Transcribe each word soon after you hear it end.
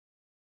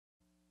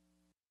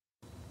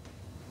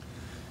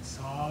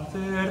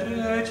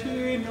Mater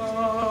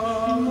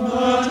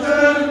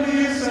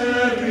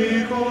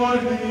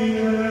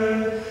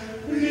misericordiae,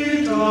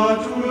 vita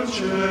dulcedum,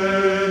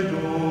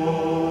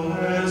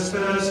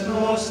 estes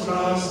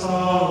nostra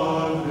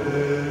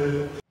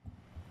salve.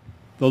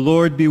 The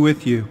Lord be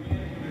with you.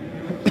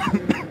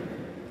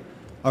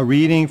 A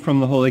reading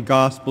from the Holy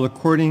Gospel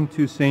according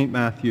to St.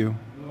 Matthew.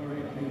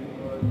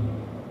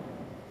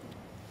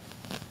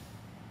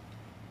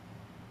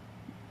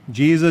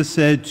 Jesus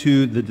said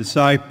to the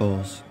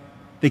disciples,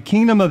 "The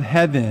kingdom of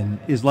heaven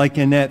is like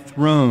a net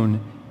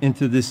thrown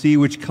into the sea,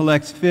 which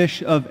collects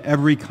fish of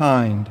every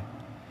kind.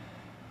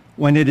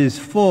 When it is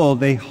full,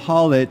 they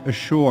haul it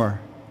ashore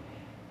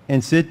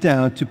and sit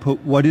down to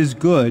put what is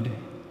good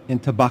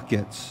into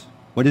buckets.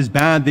 What is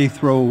bad, they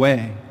throw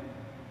away.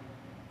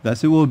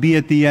 Thus it will be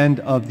at the end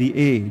of the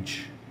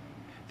age.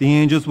 The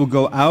angels will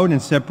go out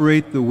and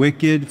separate the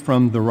wicked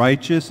from the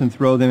righteous and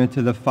throw them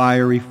into the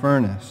fiery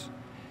furnace,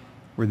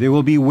 where there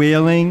will be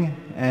wailing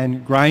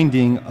and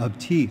grinding of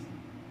teeth.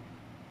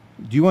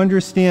 Do you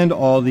understand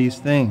all these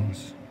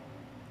things?"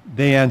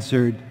 They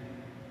answered,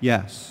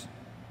 "Yes."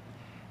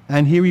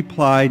 And he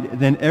replied,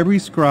 "Then every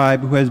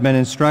scribe who has been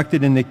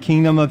instructed in the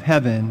kingdom of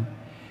heaven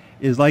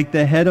is like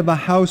the head of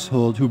a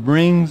household who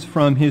brings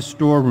from his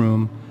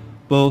storeroom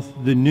both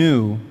the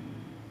new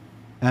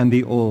and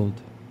the old."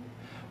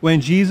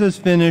 When Jesus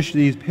finished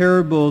these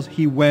parables,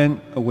 he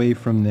went away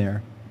from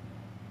there.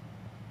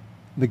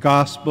 The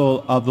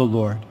Gospel of the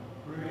Lord.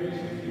 Praise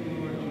to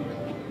you, Lord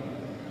Jesus.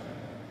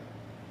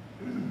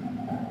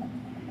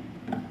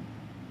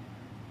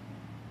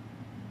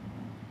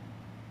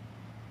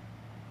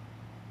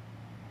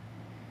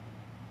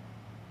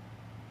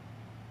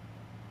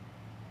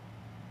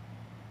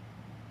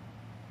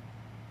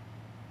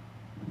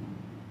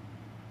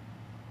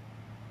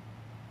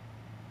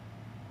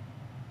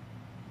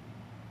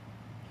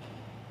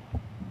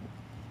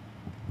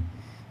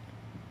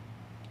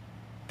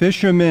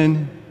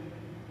 Fishermen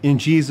in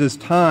Jesus'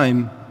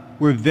 time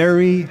were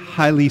very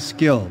highly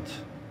skilled,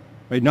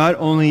 right? Not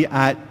only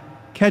at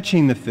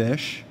catching the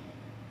fish,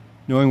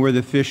 knowing where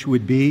the fish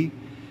would be,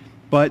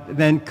 but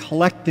then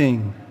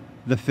collecting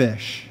the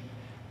fish,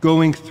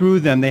 going through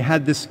them. They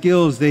had the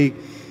skills. They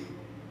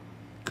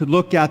could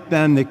look at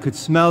them, they could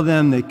smell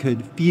them, they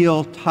could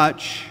feel,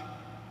 touch,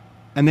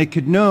 and they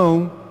could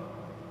know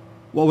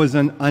what was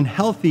an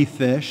unhealthy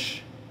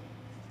fish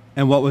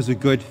and what was a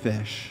good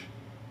fish.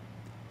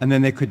 And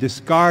then they could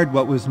discard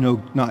what was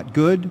not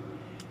good,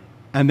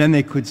 and then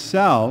they could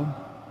sell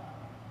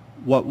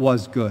what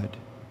was good,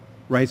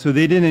 right? So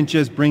they didn't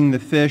just bring the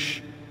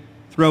fish,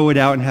 throw it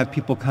out, and have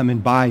people come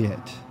and buy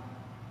it.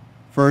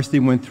 First, they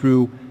went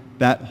through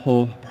that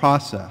whole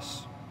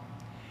process.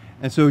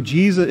 And so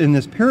Jesus, in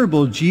this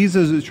parable,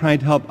 Jesus is trying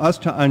to help us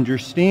to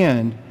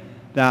understand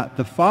that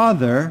the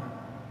Father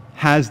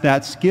has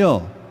that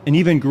skill, and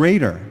even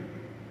greater.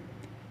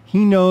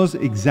 He knows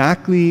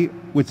exactly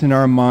what's in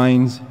our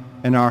minds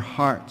and our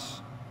hearts.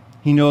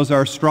 He knows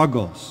our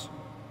struggles.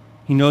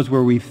 He knows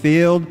where we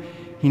failed.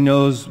 He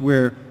knows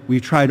where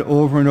we've tried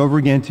over and over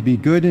again to be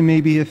good and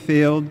maybe have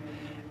failed.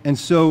 And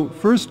so,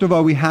 first of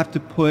all, we have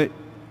to put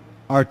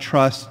our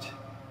trust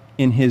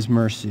in His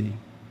mercy,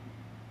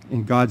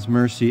 in God's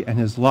mercy and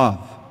His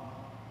love.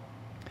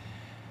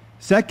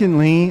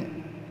 Secondly,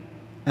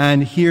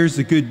 and here's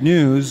the good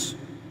news,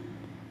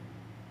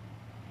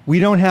 we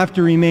don't have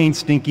to remain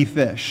stinky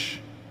fish.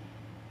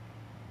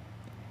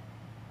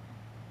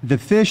 The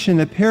fish in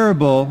the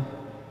parable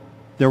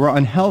that were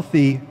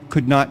unhealthy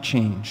could not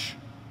change.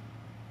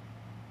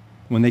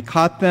 When they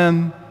caught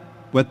them,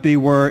 what they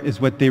were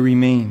is what they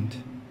remained.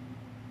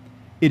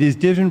 It is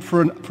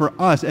different for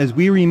us as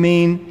we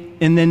remain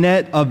in the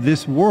net of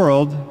this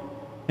world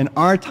in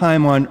our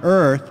time on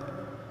earth.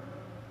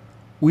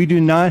 We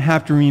do not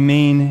have to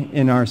remain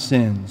in our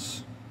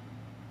sins.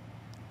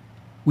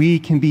 We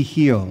can be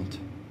healed.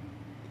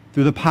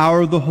 Through the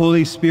power of the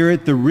Holy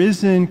Spirit, the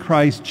risen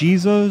Christ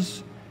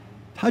Jesus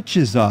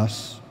touches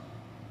us,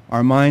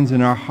 our minds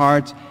and our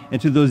hearts,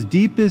 into those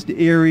deepest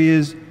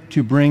areas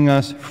to bring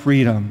us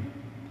freedom,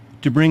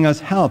 to bring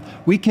us health.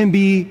 We can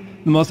be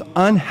the most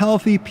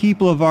unhealthy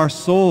people of our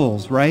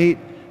souls, right?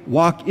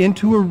 Walk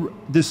into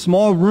this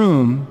small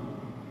room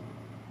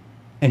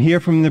and hear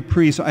from the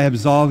priest, "I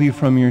absolve you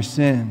from your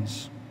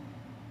sins."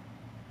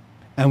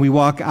 And we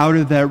walk out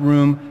of that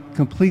room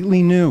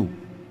completely new,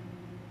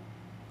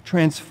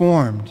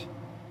 transformed,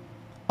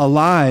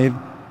 alive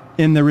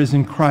in the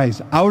risen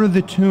Christ, out of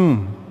the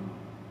tomb,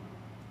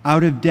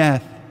 out of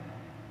death,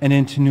 and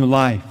into new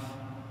life.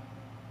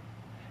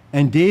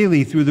 And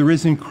daily, through the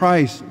risen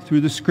Christ,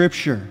 through the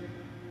Scripture,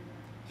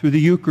 through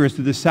the Eucharist,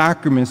 through the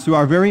sacraments, through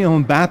our very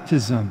own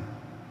baptism,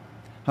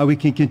 how we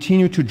can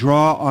continue to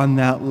draw on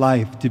that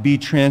life, to be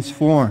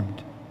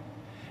transformed,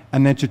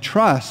 and then to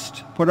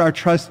trust, put our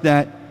trust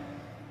that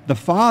the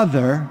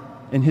Father,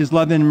 in His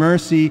love and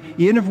mercy,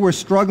 even if we're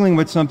struggling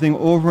with something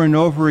over and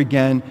over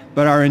again,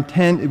 but our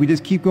intent, we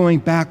just keep going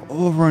back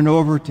over and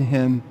over to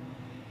Him,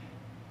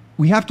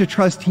 we have to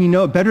trust He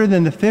knows, better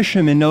than the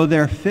fishermen know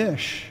their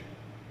fish.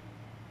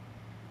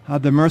 how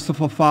the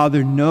merciful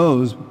Father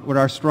knows what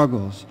our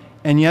struggles.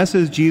 And yes,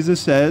 as Jesus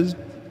says,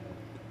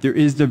 there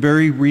is the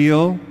very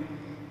real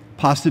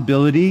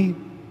possibility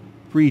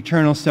for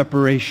eternal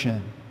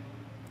separation.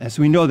 As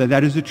we know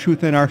that is the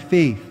truth in our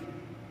faith.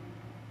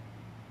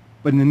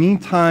 But in the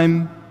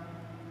meantime,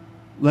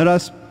 let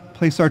us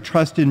place our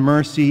trust and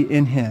mercy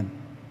in him,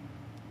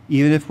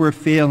 even if we're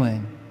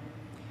failing.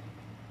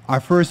 Our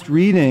first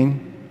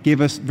reading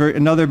gave us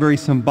another very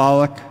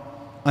symbolic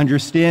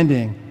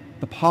understanding,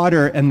 the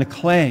potter and the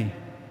clay,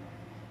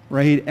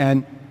 right?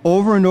 And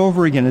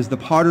over again, as the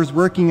potter's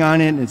working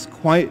on it, and it's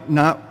quite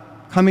not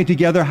coming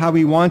together how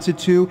he wants it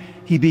to,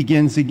 he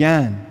begins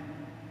again.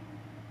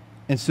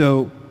 And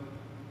so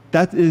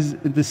that is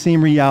the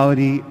same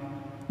reality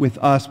with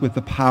us, with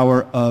the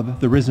power of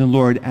the risen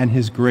Lord and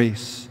his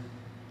grace.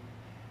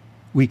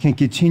 We can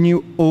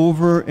continue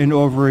over and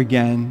over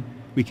again.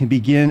 We can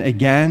begin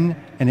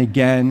again and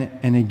again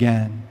and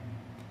again.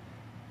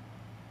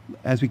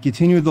 As we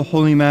continue the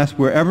Holy Mass,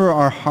 wherever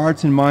our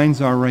hearts and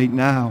minds are right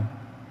now,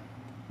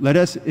 let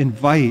us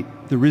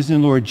invite the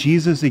risen Lord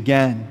Jesus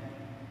again.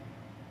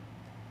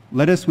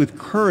 Let us with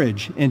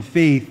courage and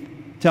faith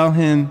tell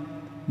him,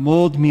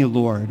 mold me,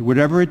 Lord,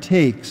 whatever it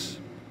takes.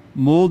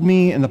 Mold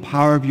me in the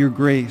power of your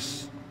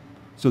grace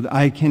so that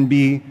I can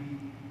be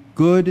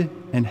good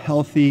and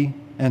healthy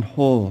and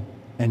whole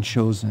and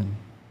chosen.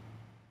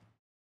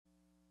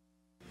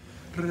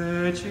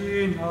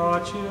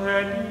 Regina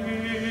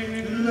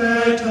Celi,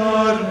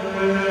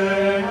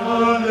 letare,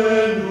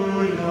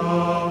 alleluia,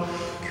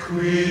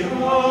 qui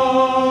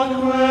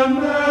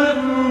aquam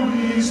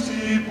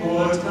meruisti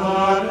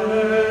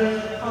portare,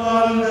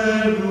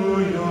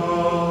 alleluia,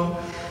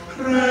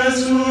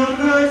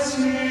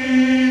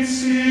 resurrexit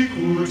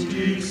sicut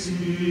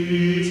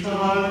dixit,